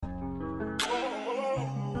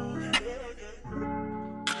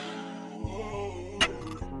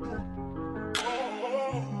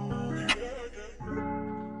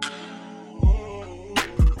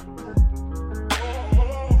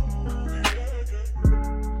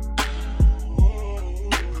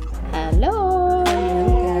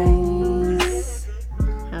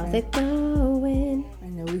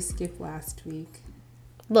gift last week?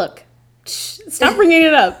 Look, stop bringing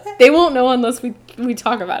it up. They won't know unless we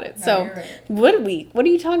talk about it. No, So, you're right. what week? What are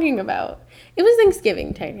you talking about? It was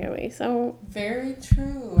Thanksgiving, technically. So, Very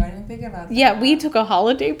true. I didn't think about that. yeah, we took a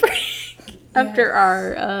holiday break after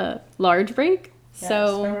Yes. our large break. Yes,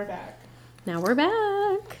 So, but we're back. now we're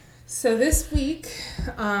back. So this week,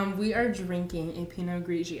 we are drinking a Pinot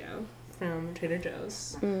Grigio from Trader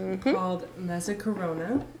Joe's called Mezza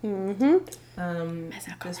Corona.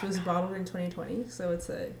 This was bottled in 2020, so it's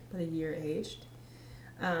about a year aged.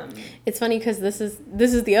 It's funny because this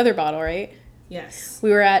is the other bottle, right? Yes.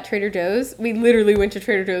 We were at Trader Joe's. We literally went to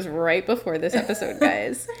Trader Joe's right before this episode,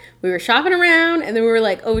 guys. We were shopping around, and then we were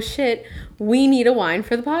like, oh, shit, we need a wine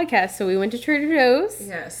for the podcast. So we went to Trader Joe's.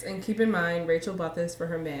 Yes, and keep in mind, Rachel bought this for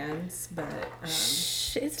her mans, but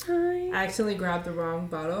Shh, it's fine. I accidentally grabbed the wrong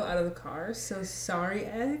bottle out of the car, so sorry,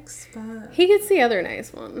 X, but He gets the other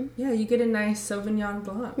nice one. yeah, you get a nice Sauvignon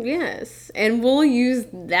Blanc, Yes, and we'll use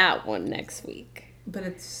that one next week. but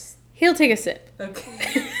it's He'll take a sip.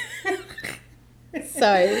 okay.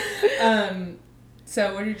 Sorry.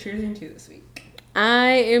 So what are you cheersing to this week? I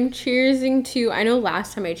am cheersing to, I know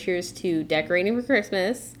last time I cheersed to decorating for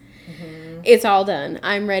Christmas. It's all done.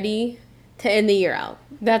 I'm ready to end the year out.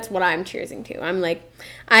 That's what I'm cheersing to. I'm like,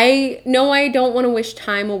 I know I don't want to wish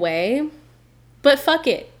time away, but fuck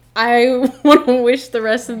it. I want to wish the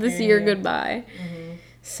rest of this year goodbye.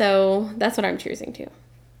 So that's what I'm cheersing to.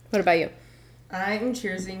 What about you? I am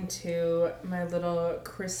cheersing to my little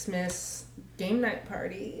Christmas game night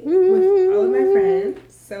party with all of my friends.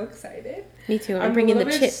 So excited. Me too. I'm bringing the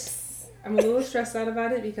chips. I'm a little stressed out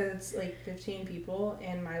about it because it's like 15 people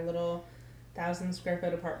in my little 1,000 square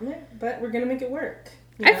foot apartment, but we're gonna make it work.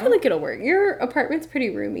 I feel like it'll work. Your apartment's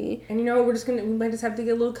pretty roomy. And we might just have to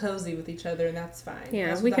get a little cozy with each other, and that's fine. Yeah,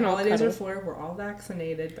 that's we what can the all holidays cuddle. are for. We're all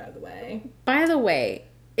vaccinated, by the way. By the way,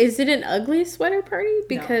 is it an ugly sweater party?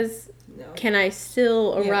 Because No. can I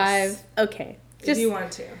still arrive? Yes. Okay. If you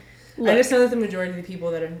want to. Look. I just know that the majority of the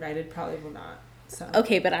people that are invited probably will not. So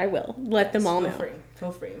Okay, but I will. Let them all know.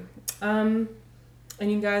 Feel free. And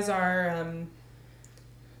you guys are,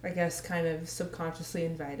 I guess, kind of subconsciously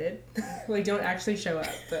invited. Like, don't actually show up,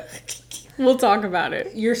 but We'll talk about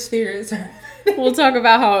it. your spirits are. We'll talk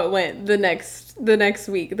about how it went the next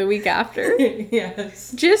week, the week after.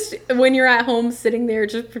 Yes. Just when you're at home sitting there,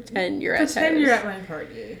 just pretend you're at Pretend Tyler's. you're at my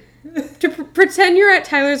party. Pretend you're at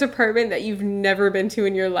Tyler's apartment that you've never been to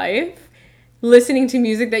in your life, listening to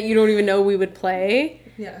music that you don't even know we would play,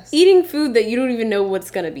 Yes. eating food that you don't even know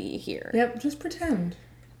what's gonna be here. Yep, just pretend.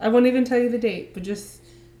 I won't even tell you the date, but just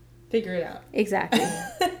figure it out. Exactly.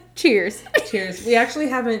 Cheers. Cheers. We actually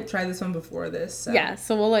haven't tried this one before this, so Yeah,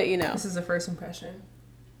 so we'll let you know. this is a first impression.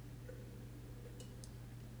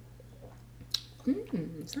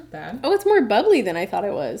 It's not bad. Oh, it's more bubbly than I thought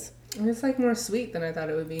it was. It's like more sweet than I thought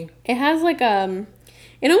it would be. It has like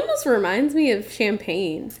it almost reminds me of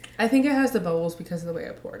champagne. I think it has the bubbles because of the way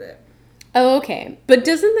I poured it. Oh, okay. But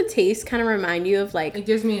doesn't the taste kind of remind you of like It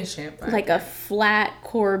gives me a champagne. a flat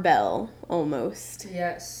Corbel almost?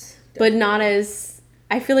 Yes. But not as,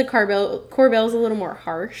 I feel like Corbel's a little more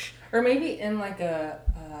harsh. Or maybe in like a,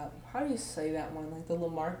 how do you say that one? Like the La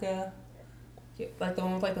Marca, like the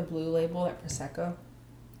one with like the blue label, that Prosecco.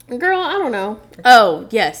 Girl, I don't know. Oh,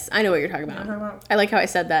 yes. I know what you're talking You know about. what I'm talking about? I like how I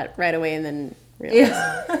said that right away and then realized.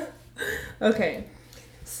 Yeah. Okay.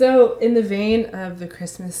 So, in the vein of the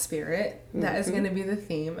Christmas spirit, that is going to be the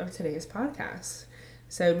theme of today's podcast.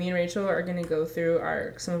 So, me and Rachel are going to go through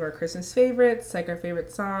some of our Christmas favorites, like our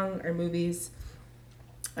favorite song, our movies,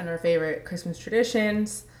 and our favorite Christmas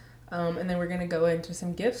traditions. And then we're going to go into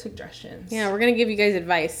some gift suggestions. Yeah, we're going to give you guys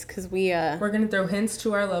advice because We're going to throw hints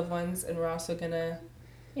to our loved ones, and we're also going to,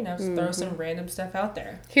 throw some random stuff out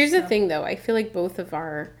there. Here's the thing, though. I feel like both of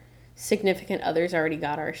our significant others already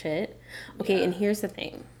got our shit. Okay, Yeah. and here's the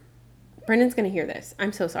thing. Brendan's going to hear this.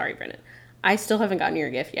 I'm so sorry, Brendan. I still haven't gotten your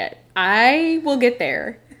gift yet. I will get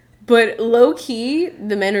there. But low-key,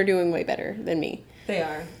 the men are doing way better than me. They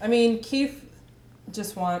are. I mean, Keith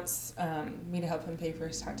just wants me to help him pay for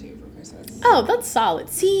his tattoo for Christmas. Oh, that's solid.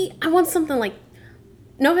 See, I want something like...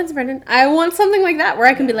 No offense, Brendan. I want something like that where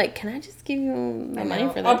I can be like, can I just give you my money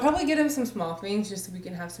for that? I'll probably get him some small things just so we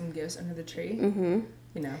can have some gifts under the tree. Mm-hmm.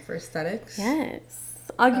 For aesthetics. Yes.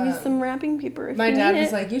 I'll give you some wrapping paper if My you dad need was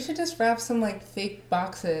it. like, you should just wrap some like fake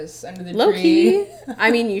boxes under the Low tree. key.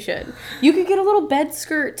 I mean, you should. You could get a little bed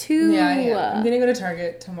skirt too. Yeah. I'm gonna go to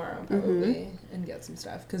Target tomorrow probably and get some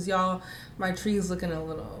stuff because y'all, my tree is looking a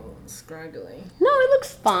little scraggly. No, it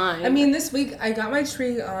looks fine. I mean, this week I got my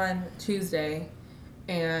tree on Tuesday,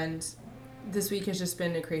 and this week has just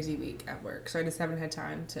been a crazy week at work, so I just haven't had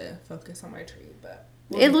time to focus on my tree. But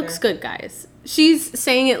It looks good, guys. She's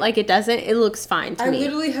saying it like it doesn't. It looks fine to me. I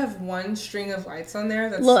literally have one string of lights on there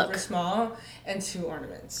that's super small and 2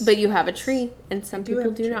 ornaments. But you have a tree, and some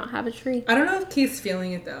people do not have a tree. I don't know if Keith's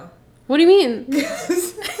feeling it, though. What do you mean?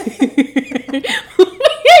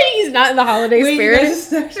 He's not in the holiday spirit. This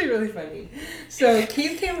is actually really funny. So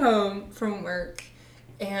Keith came home from work,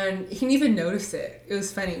 and he didn't even notice it. It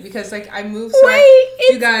was funny because, like, I moved. So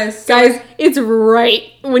you guys, it's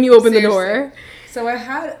right when you open the door. So I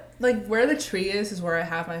had, like, where the tree is where I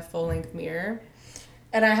have my full-length mirror,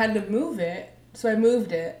 and I had to move it. So I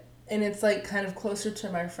moved it, and it's, like, kind of closer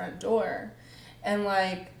to my front door, and,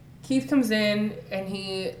 like, Keith comes in, and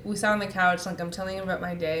we sat on the couch, like, I'm telling him about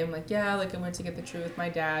my day. I'm like, yeah, like, I went to get the tree with my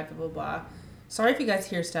dad, blah, blah, blah. Sorry if you guys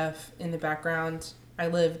hear stuff in the background. I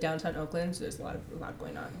live downtown Oakland, so there's a lot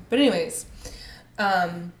going on. But anyways,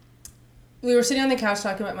 we were sitting on the couch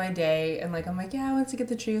talking about my day, and, like, I'm like, yeah, I went to get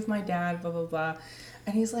the tree with my dad, blah, blah, blah.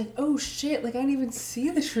 And he's like, oh, shit, like, I didn't even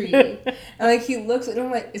see the tree. And, like, he looks, and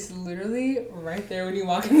I'm like, it's literally right there when you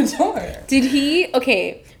walk in the door. Did he,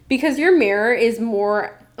 okay, because your mirror is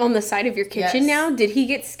more on the side of your kitchen now, did he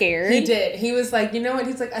get scared? He did. He was like, you know what?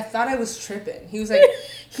 He's like, I thought I was tripping. He was like,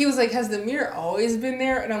 has the mirror always been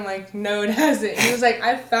there? And I'm like, no, it hasn't. He was like,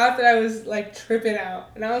 I thought that I was, like, tripping out.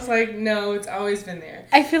 And I was like, no, it's always been there.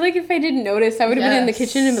 I feel like if I didn't notice, I would have been in the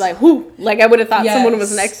kitchen and be like, whoo, like I would have thought someone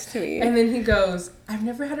was next to me. And then he goes, I've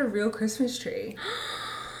never had a real Christmas tree.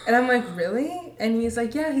 And I'm like, really? And he's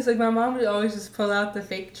like, yeah. He's like, my mom would always just pull out the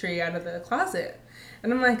fake tree out of the closet.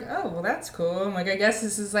 And I'm like, oh, well, that's cool. I'm like, I guess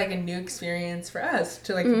this is, like, a new experience for us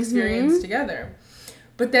to, like, experience together.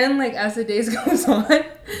 But then, like, as the days goes on,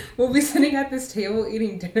 we'll be sitting at this table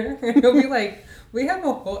eating dinner, and he'll be like, we have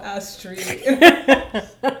a whole ass tree.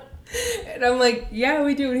 And I'm like, yeah,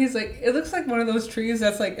 we do. And he's like, it looks like one of those trees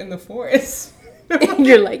that's, like, in the forest. And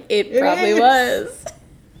you're like, it probably was.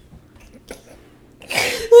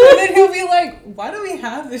 So then he'll be like, why do we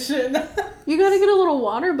have this shit in the house? You gotta get a little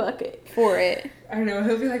water bucket for it. I know.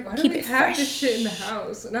 He'll be like, why do we have this shit in the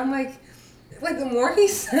house? And I'm like, the more he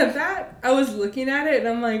said that, I was looking at it, and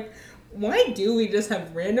I'm like, why do we just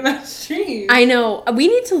have random ass trees? I know. We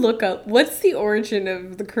need to look up what's the origin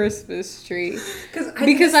of the Christmas tree.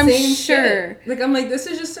 Because I'm sure. Shit. Like, I'm like, this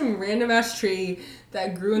is just some random ass tree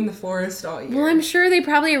that grew in the forest all year. Well, I'm sure they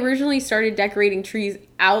probably originally started decorating trees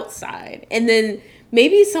outside, and then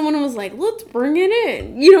maybe someone was like, let's bring it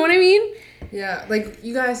in. You know what I mean? Yeah, like,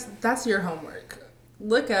 you guys, that's your homework.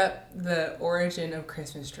 Look up the origin of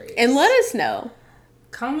Christmas trees. And let us know.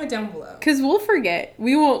 Comment down below. Because we'll forget.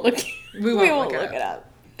 We won't look, we won't look it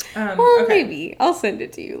up. Maybe. I'll send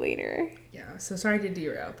it to you later. Yeah, so sorry to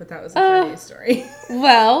derail, but that was a funny story.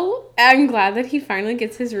 Well, I'm glad that he finally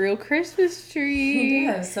gets his real Christmas tree. He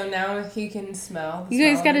does. So now he can smell. You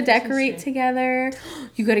guys got to decorate together.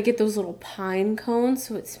 You got to get those little pine cones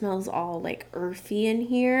so it smells all, like, earthy in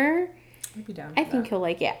here. I'd be down. I think he'll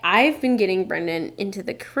like it. I've been getting Brendan into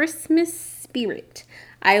the Christmas spirit.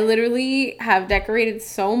 I literally have decorated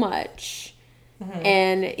so much.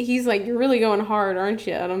 And he's like, you're really going hard, aren't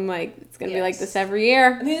you? And I'm like, it's going to be like this every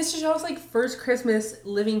year. I mean, this is almost like first Christmas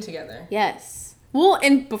living together. Yes. Well,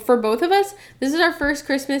 and for both of us, this is our first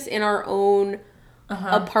Christmas in our own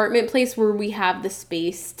apartment place where we have the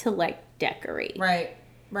space to, like, decorate. Right.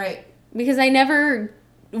 Because I never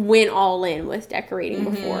went all in with decorating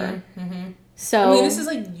before. So I mean, this is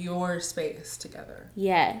like your space together.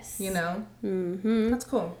 Yes. You know? That's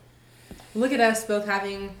cool. Look at us both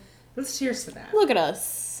having... Let's cheers to that. Look at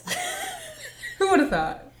us. Who would have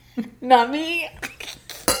thought? Not me.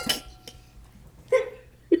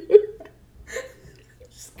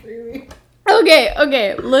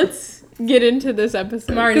 Okay. Let's get into this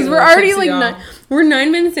episode. Because we're already like we're 9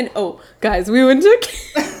 minutes in. Oh, guys, we went to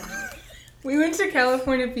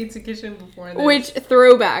California Pizza Kitchen before this. Which,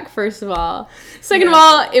 throwback, first of all. Second of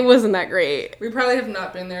all, it wasn't that great. We probably have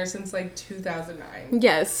not been there since, like, 2009.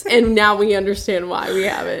 Yes, and now we understand why we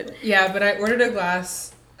haven't. Yeah, but I ordered a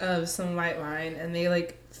glass of some white wine, and they,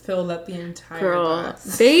 like, filled up the entire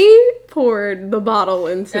glass. They poured the bottle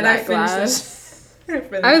into that glass.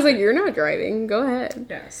 I was like, you're not driving. Go ahead.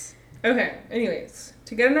 Yes. Okay, anyways.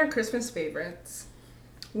 To get in our Christmas favorites,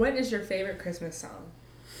 what is your favorite Christmas song?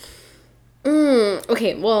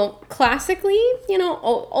 Okay, well, classically, you know,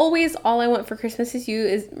 always All I Want for Christmas Is You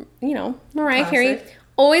is, you know, Mariah Carey.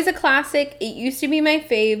 Always a classic. It used to be my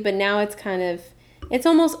fave, but now it's kind of, it's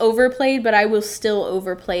almost overplayed, but I will still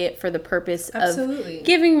overplay it for the purpose of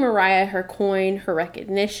giving Mariah her coin, her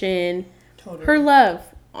recognition, her love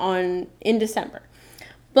in December.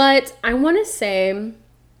 But I want to say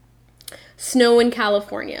Snow in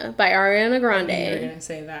California by Ariana Grande. I knew you were gonna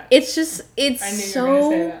say that. It's just, it's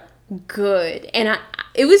so good. And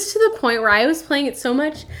it was to the point where I was playing it so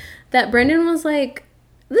much that Brendan was like,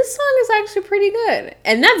 this song is actually pretty good.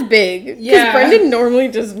 And that's big. Because Brendan normally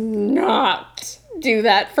does not do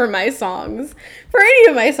that for my songs. For any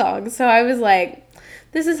of my songs. So I was like,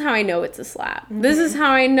 this is how I know it's a slap. Mm-hmm. This is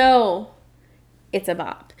how I know it's a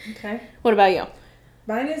bop. Okay. What about you?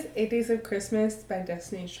 Mine is 8 Days of Christmas by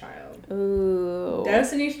Destiny's Child. Ooh.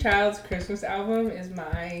 Destiny's Child's Christmas album is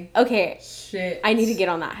my shit. I need to get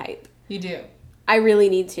on that hype. You do. I really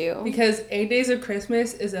need to. Because 8 Days of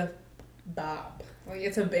Christmas is a bop. Like,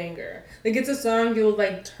 it's a banger. Like, it's a song you'll,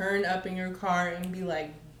 like, turn up in your car and be,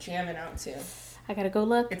 like, jamming out to. I gotta go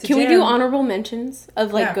look. Can we do honorable mentions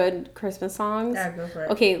of, like, good Christmas songs? Yeah, go for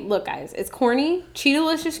it. Okay, look, guys. It's corny.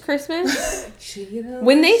 Cheetah-licious Christmas. Cheetah-licious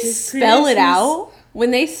when they spell Christmas. It out.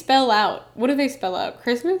 When they spell out. What do they spell out?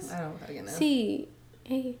 Christmas? I don't fucking know.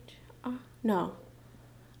 C-H-R. No.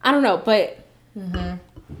 I don't know, but... Mm-hmm.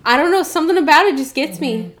 I don't know. Something about it just gets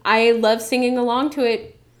me. I love singing along to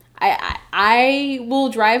it. I will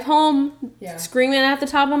drive home screaming at the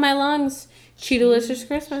top of my lungs, Cheetah-licious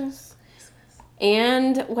Christmas.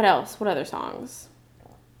 And what else? What other songs?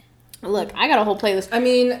 Look, I got a whole playlist. I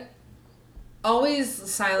mean, always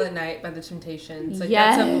Silent Night by The Temptations. Like,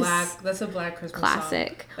 that's a black Christmas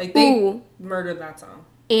classic. Song. Like, they murdered that song.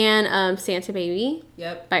 And Santa Baby.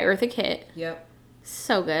 Yep. By Eartha Kitt. Yep.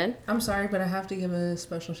 So good. I'm sorry, but I have to give a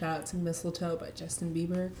special shout out to Mistletoe by Justin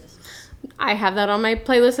Bieber. I have that on my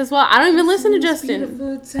playlist as well. I don't even listen to Justin.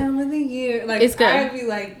 Beautiful time of the year. Like, it's good. I'd be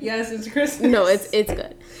like, yes, it's Christmas. No, it's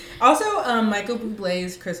good. Also, Michael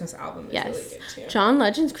Bublé's Christmas album is really good too. John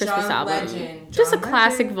Legend's Christmas album. Just a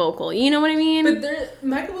classic vocal. You know what I mean? But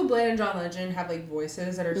Michael Bublé and John Legend have like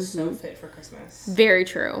voices that are so fit for Christmas. Very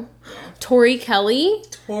true. Yeah. Tori Kelly's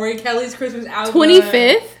Christmas album.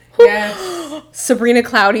 25th. Yes. Sabrina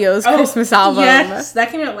Claudio's Christmas album. Yes,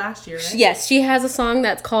 that came out last year, right? Yes, she has a song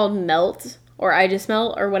that's called Melt or I Just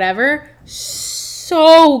Melt or whatever.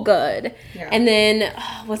 So good. Yeah. And then,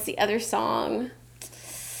 what's the other song?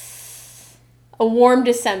 A Warm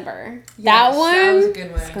December. Yes, that one. That was a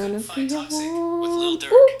good one. It's gonna be with Lil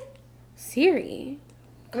Durk. Siri.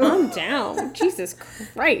 Calm down. Jesus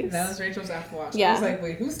Christ. That was Rachel's Apple Watch. Yeah. I was like,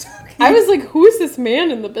 wait, who's talking? I was like, who is this man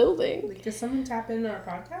in the building? Like, does someone tap into our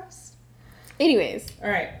podcast? Anyways. All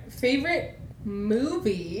right. Favorite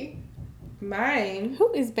movie? Mine.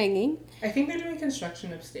 Who is banging? I think they're doing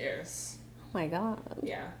construction upstairs. Oh my God.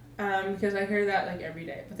 Yeah. Because I hear that like every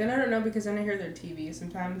day. But then I don't know because then I hear their TV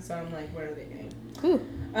sometimes. So I'm like, what are they doing? Ooh.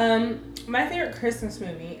 My favorite Christmas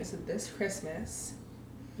movie is This Christmas.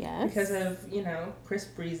 Yes. Because of, Chris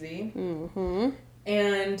Breezy. Mm-hmm.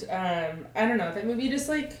 And, I don't know, that movie just,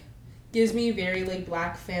 like, gives me very, like,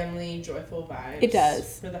 black family, joyful vibes. It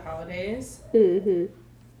does. For the holidays. Mm-hmm.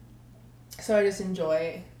 So I just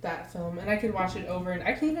enjoy that film. And I could watch it over, and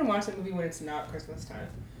I can even watch that movie when it's not Christmas time.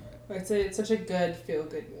 Like, it's such a good,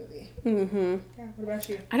 feel-good movie. Mm-hmm. Yeah, what about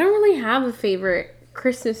you? I don't really have a favorite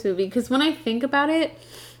Christmas movie, because when I think about it,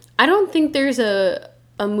 I don't think there's a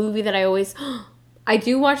movie that I always... I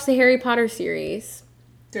do watch the Harry Potter series.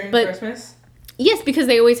 During Christmas? Yes, because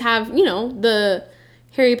they always have, the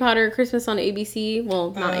Harry Potter Christmas on ABC.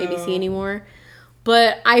 Well, not ABC anymore.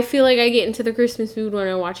 But I feel like I get into the Christmas mood when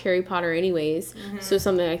I watch Harry Potter anyways. Mm-hmm. So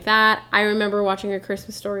something like that. I remember watching A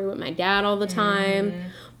Christmas Story with my dad all the time. Mm-hmm.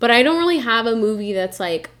 But I don't really have a movie that's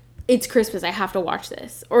like, it's Christmas, I have to watch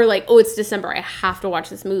this. Or like, oh, it's December, I have to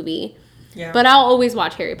watch this movie. Yeah. But I'll always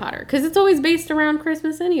watch Harry Potter. Because it's always based around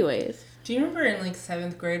Christmas anyways. Do you remember in, like,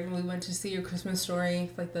 7th grade when we went to see Your Christmas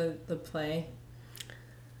Story, like, the play?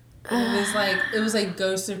 It was like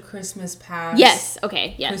Ghost of Christmas Past. Yes,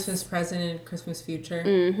 okay, yes. Christmas Present and Christmas Future.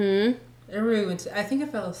 Mm-hmm. Everybody went to... I think I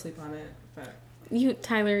fell asleep on it, but...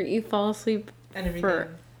 Tyler, you fall asleep for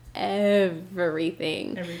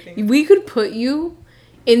everything. Everything. We could put you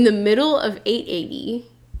in the middle of 880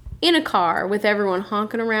 in a car with everyone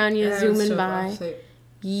honking around you, zooming by.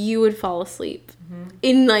 You would fall asleep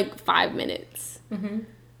in like 5 minutes. Mm-hmm.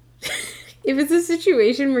 If it's a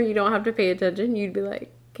situation where you don't have to pay attention, you'd be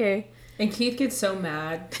like, okay. And Keith gets so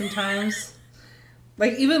mad sometimes.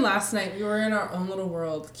 Like, even last night, we were in our own little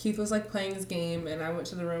world. Keith was, like, playing his game, and I went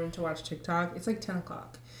to the room to watch TikTok. It's, like, 10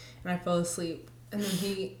 o'clock, and I fell asleep. And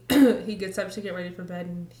then he gets up to get ready for bed,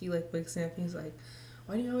 and he, like, wakes me up, and he's like,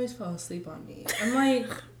 why do you always fall asleep on me? I'm like,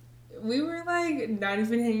 we were, like, not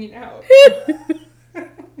even hanging out.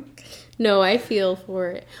 No, I feel for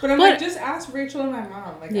it. But I'm like, just ask Rachel and my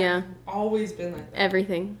mom. Like, yeah. I've always been like that.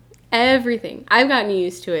 Everything. Everything. I've gotten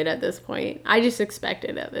used to it at this point. I just expect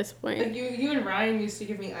it at this point. Like you and Ryan used to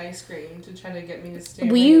give me ice cream to try to get me to stay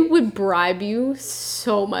We awake. would bribe you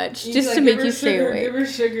so much You'd, just like, to give make her you stay sugar, awake. Give her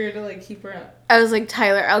sugar to like keep her up. I was like,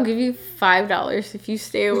 Tyler, I'll give you $5 if you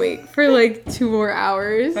stay awake for like 2 more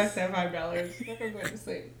hours. Fuck that $5. Fuck, I'm going to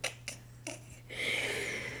sleep.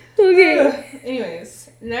 Okay.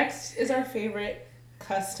 Anyways, next is our favorite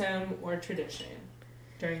custom or tradition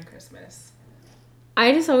during Christmas.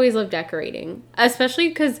 I just always love decorating, especially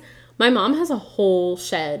because my mom has a whole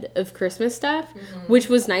shed of Christmas stuff, which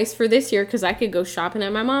was nice for this year because I could go shopping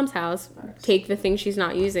at my mom's house, take the thing she's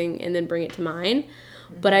not using, and then bring it to mine.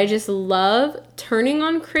 But I just love turning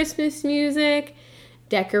on Christmas music,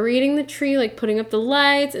 decorating the tree, like putting up the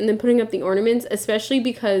lights, and then putting up the ornaments, especially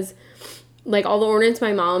because like all the ornaments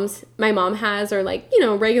my mom has are like, you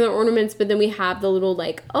know, regular ornaments, but then we have the little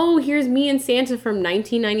like, oh, here's me and Santa from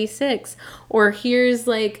 1996, or here's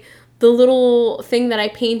like the little thing that I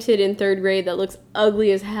painted in 3rd grade that looks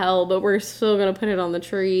ugly as hell, but we're still gonna put it on the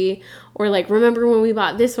tree, or like, remember when we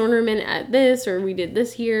bought this ornament at this, or we did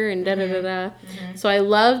this here, and da da da da. So I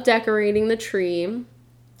love decorating the tree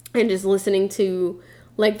and just listening to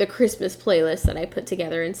like the Christmas playlist that I put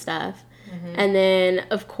together and stuff. And then,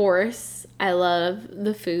 of course, I love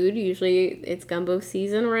the food. Usually it's gumbo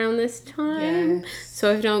season around this time. Yes.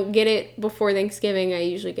 So if I don't get it before Thanksgiving, I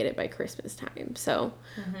usually get it by Christmas time. So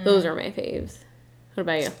those are my faves. What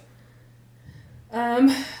about you?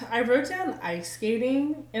 I wrote down ice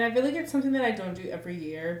skating, and I feel like it's something that I don't do every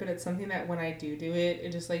year, but it's something that when I do it,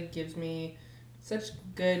 it just like gives me such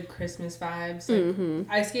good Christmas vibes. Like,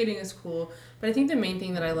 ice skating is cool, but I think the main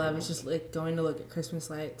thing that I love is just like going to look at Christmas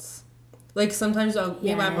lights. Like sometimes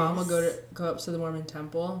me and my mom will go up to the Mormon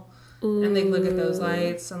temple and like look at those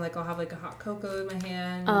lights, and like I'll have like a hot cocoa in my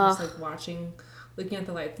hand and just like looking at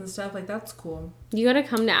the lights and stuff. Like that's cool. You gotta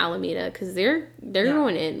come to Alameda because they're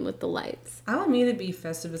going in with the lights. Alameda be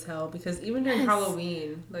festive as hell because even during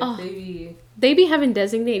Halloween, like they be having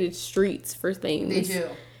designated streets for things. They do.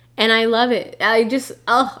 And I love it.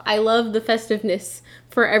 I love the festiveness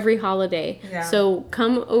for every holiday. Yeah. So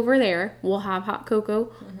come over there. We'll have hot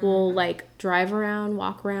cocoa. We'll like drive around,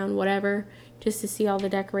 walk around, whatever, just to see all the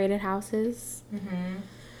decorated houses.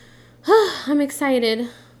 I'm excited.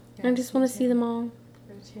 Yeah, I just want to see them all.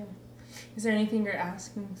 Is there anything you're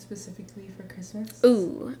asking specifically for Christmas?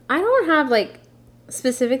 Ooh, I don't have like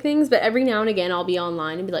specific things, but every now and again I'll be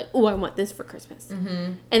online and be like, oh, I want this for Christmas.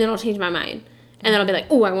 And then I'll change my mind. And then I'll be like,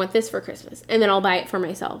 oh, I want this for Christmas. And then I'll buy it for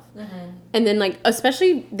myself. And then, like,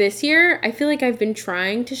 especially this year, I feel like I've been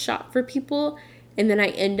trying to shop for people. And then I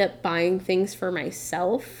end up buying things for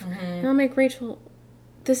myself. And I'm like, Rachel,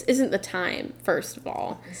 this isn't the time, first of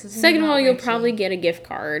all. Second of all, you'll probably get a gift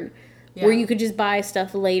card where you could just buy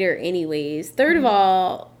stuff later anyways. Third of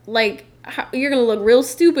all, like, you're going to look real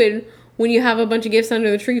stupid when you have a bunch of gifts under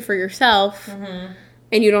the tree for yourself.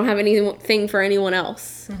 And you don't have anything for anyone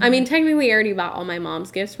else. I mean, technically, I already bought all my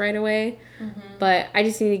mom's gifts right away. But I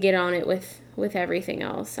just need to get on it with everything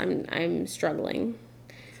else. I'm struggling.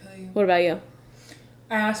 What about you?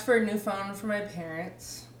 I asked for a new phone for my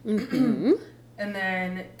parents. And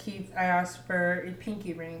then I asked for a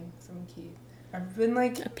pinky ring from Keith. I've been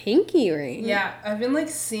like... A pinky ring? Yeah, I've been like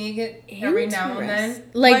seeing it every now and then.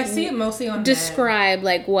 Like, I see it mostly on describe men.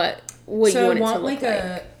 Like what you want it to look like. So I want like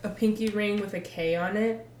a pinky ring with a K on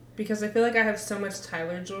it. Because I feel like I have so much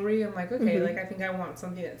Tyler jewelry. I'm like, okay, like I think I want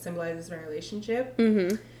something that symbolizes my relationship.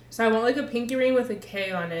 So I want like a pinky ring with a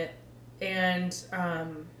K on it. And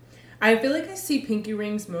I feel like I see pinky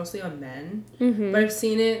rings mostly on men. But I've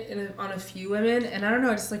seen it on a few women. And I don't know,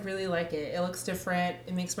 I just like really like it. It looks different.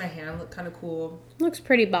 It makes my hand look kind of cool. Looks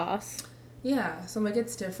pretty boss. Yeah, so I'm like,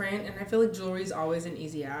 it's different. And I feel like jewelry is always an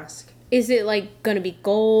easy ask. Is it like gonna be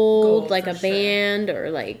gold like a band, or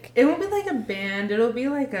like? It won't be like a band. It'll be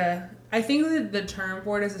like I think the term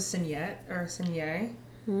for it is a signette or a signet.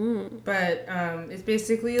 But it's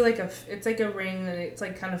basically like it's like a ring, and it's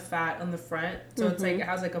like kind of fat on the front. So it's like it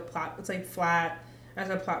has like it's like flat as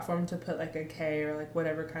a platform to put like a K or like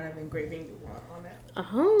whatever kind of engraving you want on it.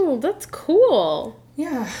 Oh, that's cool.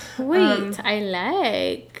 Yeah. Wait, I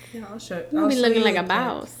like. Yeah, I'll show. You'll be looking like a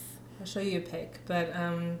boss. I'll show you a pic, but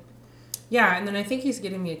yeah, and then I think he's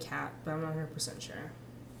getting me a cat, but I'm not 100% sure.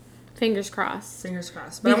 Fingers crossed. Fingers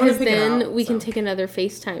crossed. But because then we can take another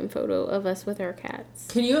FaceTime photo of us with our cats.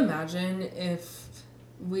 Can you imagine if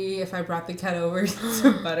I brought the cat over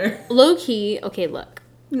to Butter? Low key, okay, look.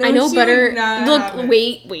 No, I know Butter. Look,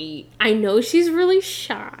 wait. I know she's really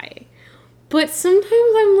shy. But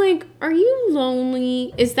sometimes I'm like, are you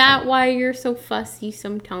lonely? Is that why you're so fussy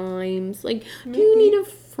sometimes? Like, do you need a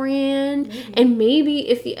friend? friend. Maybe. And maybe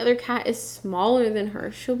if the other cat is smaller than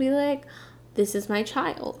her, she'll be like, this is my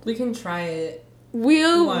child. We can try it. We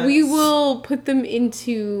once. will put them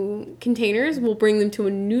into containers. We'll bring them to a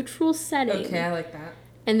neutral setting. Okay, I like that.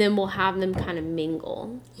 And then we'll have them kind of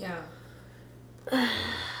mingle. Yeah.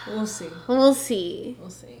 We'll see. We'll see. We'll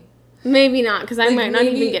see. Maybe not, because I Like, might not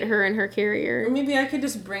maybe- even get her in her carrier. Or maybe I could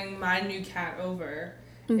just bring my new cat over.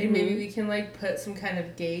 Mm-hmm. And maybe we can, like, put some kind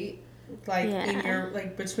of gate, like, in Yeah. your,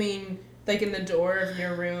 like, between, like, in the door of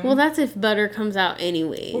your room. Well, that's if Butter comes out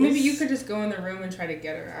anyways. Well, maybe you could just go in the room and try to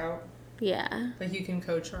get her out. Yeah. Like, you can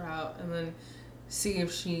coach her out and then see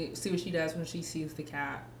what she does when she sees the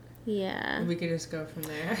cat. Yeah. And we could just go from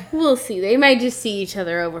there. We'll see. They might just see each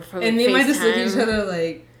other over for like And they might just look at FaceTime. each other,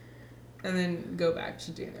 like, and then go back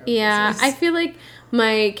to doing their own Yeah, business. I feel like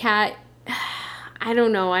my cat, I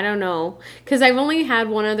don't know. Because I've only had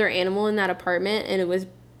one other animal in that apartment, and it was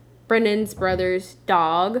Brendan's brother's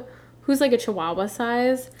dog, who's like a chihuahua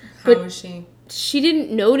size. How But is she? she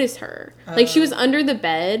didn't notice her. Like, she was under the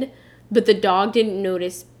bed, but the dog didn't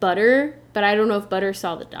notice Butter. But I don't know if Butter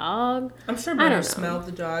saw the dog. I'm sure I Butter don't know. smelled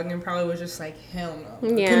the dog and probably was just like, hell no.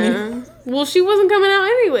 Yeah. Well, she wasn't coming out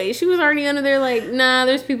anyway. She was already under there like, nah,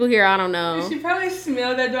 there's people here. I don't know. She probably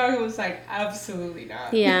smelled that dog and was like, absolutely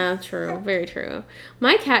not. Yeah, true. Very true.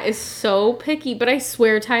 My cat is so picky, but I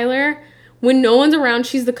swear, Tyler, when no one's around,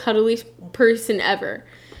 she's the cuddliest person ever.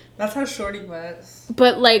 That's how Shorty was.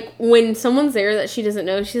 But, like, when someone's there that she doesn't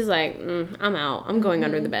know, she's like, I'm out. I'm going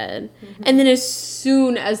under the bed. And then as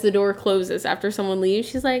soon as the door closes after someone leaves,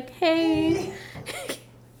 she's like, hey,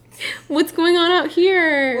 what's going on out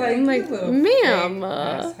here? I'm you like, little ma'am. fake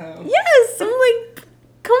asshole. Yes. I'm like,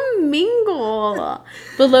 come mingle.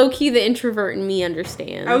 But low-key, the introvert in me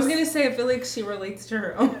understands. I was going to say, I feel like she relates to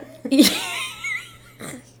her own.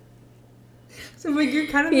 So, like, you're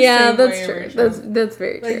kind of the Yeah, same that's way, true. Rachel. That's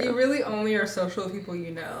very true. Like, you really only are social with people you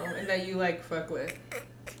know and that you, like, fuck with.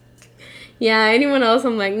 Yeah, anyone else,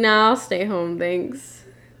 I'm like, nah, I'll stay home, thanks.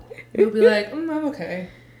 You'll be like, I'm okay.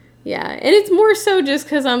 Yeah, and it's more so just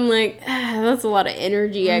because I'm like, that's a lot of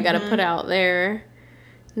energy I gotta put out there.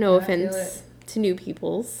 No I feel offense to new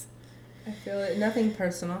peoples. I feel it. Nothing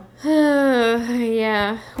personal.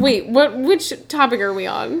 Yeah. Wait, which topic are we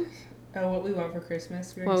on? Oh, what we want for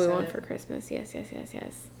Christmas. What we want for Christmas. Yes.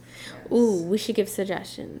 Ooh, we should give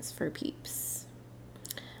suggestions for peeps.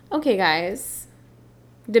 Okay, guys.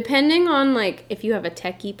 Depending on, like, if you have a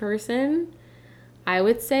techie person, I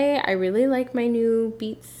would say I really like my new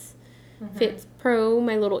Beats Fit Pro,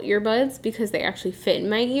 my little earbuds, because they actually fit in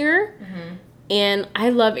my ear. And I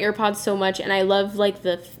love AirPods so much, and I love, like,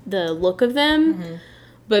 the look of them.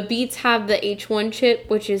 But Beats have the H1 chip,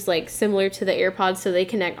 which is, like, similar to the AirPods, so they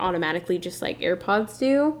connect automatically just like AirPods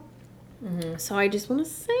do. So I just want to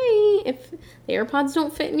say, if the AirPods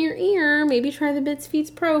don't fit in your ear, maybe try the Beats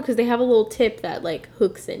Fit Pro, because they have a little tip that, like,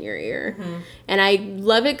 hooks in your ear. And I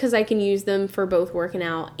love it because I can use them for both working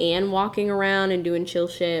out and walking around and doing chill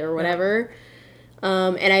shit or whatever.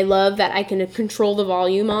 And I love that I can control the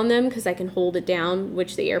volume on them because I can hold it down,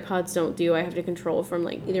 which the AirPods don't do. I have to control from,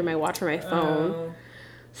 like, either my watch or my phone.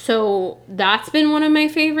 So that's been one of my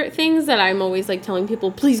favorite things that I'm always, like, telling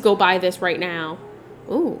people, please go buy this right now.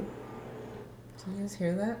 Ooh. Did you guys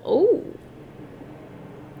hear that? Oh.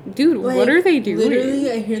 Dude, Like, what are they doing?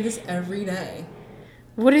 Literally, I hear this every day.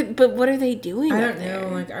 What are they doing? I up don't there? know.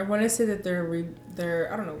 Like, I want to say that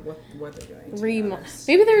they're I don't know what they're doing. to be honest.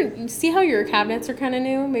 Maybe they're, see how your cabinets are kind of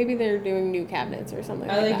new? Maybe they're doing new cabinets or something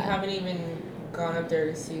I like like that. haven't even gone up there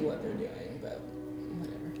to see what they're doing, but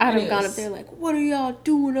whatever. I'd have gone up Anyways. there like, what are y'all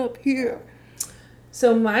doing up here?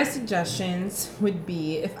 So my suggestions would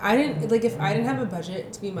be if I didn't have a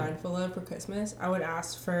budget to be mindful of for Christmas, I would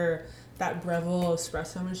ask for that Breville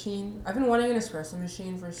espresso machine. I've been wanting an espresso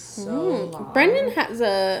machine for so long. Brendan has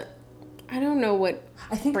a, I don't know what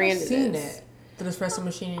I think brand I've it seen is. it. The espresso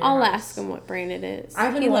machine in your I'll house. ask him what brand it is.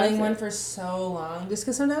 I've been He wanting loves one it. for so long, just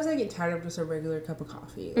because sometimes I get tired of just a regular cup of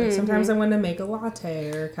coffee. Like sometimes I want to make a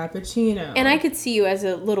latte or a cappuccino. And I could see you as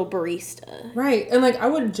a little barista. Right, and like I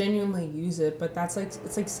would genuinely use it, but that's like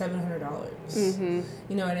it's like $700.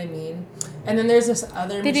 You know what I mean? And then there's this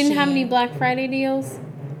other. They didn't have any machine. Black Friday deals?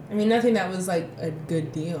 I mean, nothing that was like a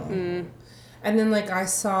good deal. And then like I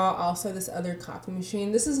saw also this other coffee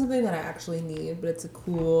machine. This is something that I actually need, but it's a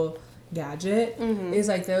cool gadget. Is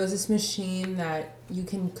like there was this machine that you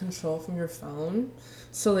can control from your phone.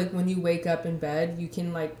 So like when you wake up in bed, you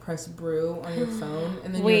can like press brew on your phone,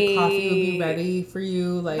 and then your coffee will be ready for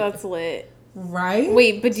you. Like That's lit. right?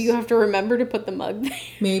 Wait, but do you have to remember to put the mug there?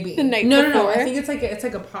 Maybe the night no. before? I think it's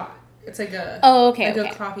like a pot. It's like a Oh, okay, like okay.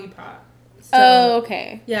 a coffee pot. So,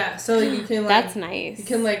 okay. Yeah, so you can, like... That's nice. You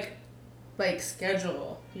can, like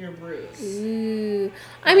schedule your brews. Ooh. Right?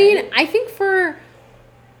 I mean, I think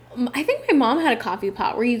my mom had a coffee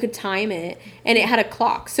pot where you could time it, and it had a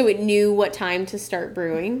clock, so it knew what time to start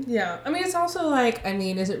brewing. Yeah. I mean, it's also, like,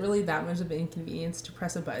 is it really that much of an inconvenience to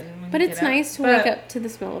press a button when But you it's get up? nice to wake up to the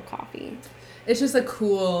smell of coffee. It's just a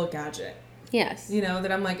cool gadget. Yes. You know,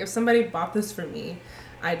 that I'm like, if somebody bought this for me,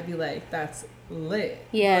 I'd be like, that's lit.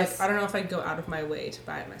 Yes. Like, I don't know if I'd go out of my way to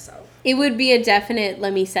buy it myself. It would be a definite,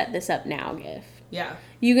 let me set this up now gift. Yeah.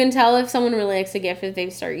 You can tell if someone really likes a gift if they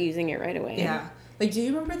start using it right away. Yeah. Like, do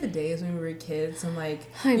you remember the days when we were kids and, like,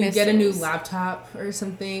 I you miss get a new those. laptop or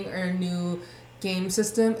something or a new game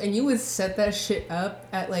system and you would set that shit up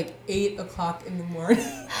at, like, 8 o'clock in the morning?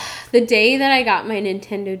 The day that I got my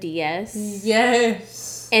Nintendo DS.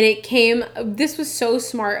 Yes. And it came, this was so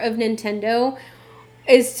smart of Nintendo,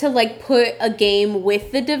 is to, like, put a game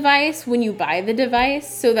with the device when you buy the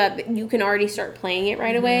device so that you can already start playing it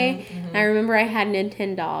right away. Mm-hmm. And I remember I had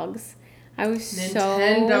Nintendogs. I was so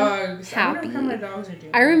Nintendogs. happy. I wonder how my dogs are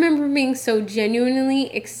doing. I remember being so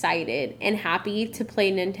genuinely excited and happy to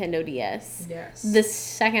play Nintendo DS. Yes. The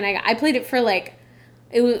second I played it for, like,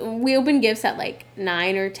 we opened gifts at, like,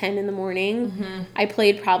 9 or 10 in the morning. Mm-hmm. I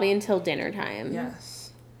played probably until dinner time.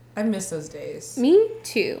 Yes. I miss those days. Me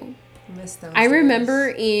too. Miss those I days.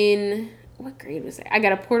 remember in, what grade was I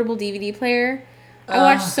got a portable DVD player. I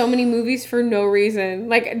watched so many movies for no reason,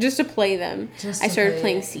 like, just to play them. I started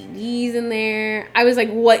playing CDs in there. I was like,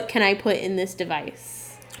 what can I put in this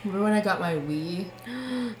device? Remember when I got my Wii?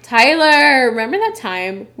 Tyler, remember that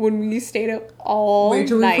time when we stayed up all Wait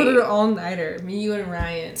till night? we put it all-nighter, me, you, and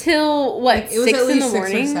Ryan. Till, what, It was 6 at least in the 6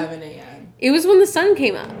 morning? or 7 a.m. It was when the sun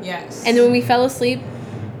came up. Yes. And then when we fell asleep,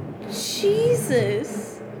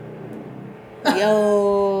 Jesus.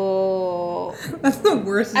 Yo. That's the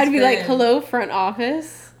worst. I'd be like, hello, front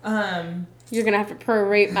office. You're going to have to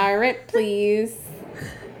prorate my rent, please.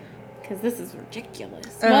 Because this is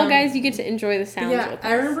ridiculous. Well, guys, you get to enjoy the sounds with us.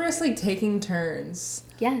 I remember us, like, taking turns.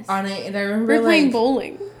 Yes. On it, and I remember, We're playing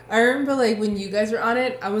bowling. I remember, like, when you guys were on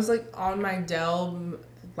it, I was, like, on my Dell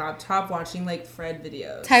laptop watching, like, Fred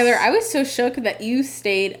videos. Tyler, I was so shook that you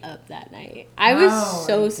stayed up that night. I was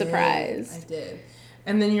so surprised. I did.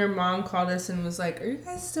 And then your mom called us and was like, are you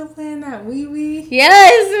guys still playing that wee-wee?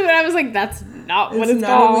 Yes! And I was like, that's not what it's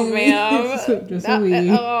called, ma'am. It's just a wee.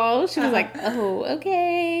 Oh, she was like, oh,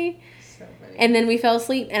 okay. So funny. And then we fell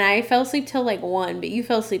asleep, and I fell asleep till, like, 1, but you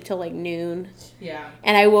fell asleep till, like, noon. Yeah.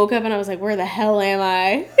 And I woke up and I was like, where the hell am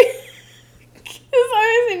I? Because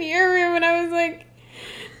I was in your room and I was like,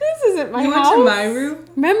 this isn't my house. You went to my room?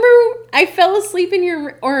 Remember, I fell asleep in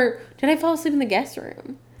your, or did I fall asleep in the guest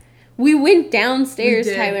room? We went downstairs,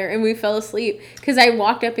 Tyler, and we fell asleep because I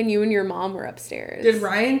walked up and you and your mom were upstairs. Did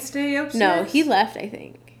Ryan stay upstairs? No, he left, I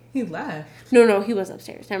think. He left? No, he was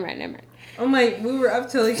upstairs. Never mind. Oh my, we were up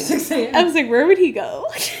till like 6 a.m. I was like, where would he go?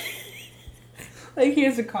 Like, he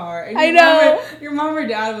has a car. And I know. Your mom or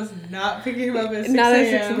dad was not picking him up at 6 a.m. Not at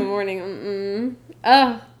 6 in the morning. Mm-mm.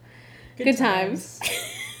 Oh, good times.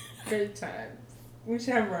 Good times. We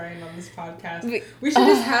should have Ryan on this podcast. We should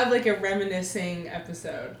just have, like, a reminiscing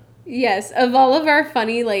episode. Yes, of all of our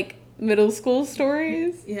funny, like, middle school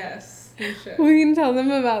stories. Yes, we should. We can tell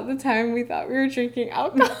them about the time we thought we were drinking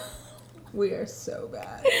alcohol. We are so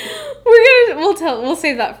bad. We'll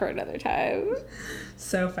save that for another time.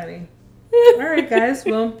 So funny. All right, guys.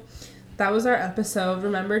 Well, that was our episode.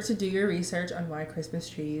 Remember to do your research on why Christmas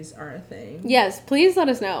trees are a thing. Yes, please let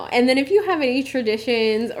us know. And then if you have any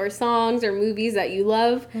traditions or songs or movies that you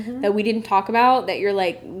love that we didn't talk about, that you're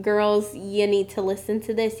like, girls, you need to listen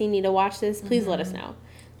to this, you need to watch this, please let us know.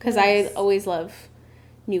 Because I always love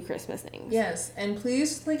new Christmas things. Yes, and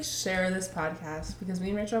please, like, share this podcast because me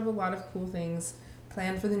and Rachel have a lot of cool things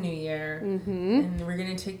planned for the new year. Mm-hmm. And we're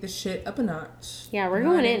going to take the shit up a notch. Yeah, we're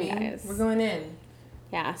going in, guys. We're going in.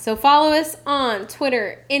 Yeah, so follow us on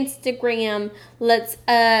Twitter, Instagram. Let's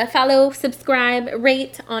follow, subscribe,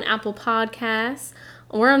 rate on Apple Podcasts.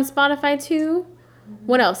 We're on Spotify too.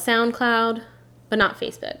 What else? SoundCloud, but not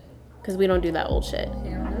Facebook because we don't do that old shit.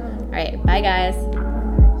 Yeah, I know. All right, bye guys.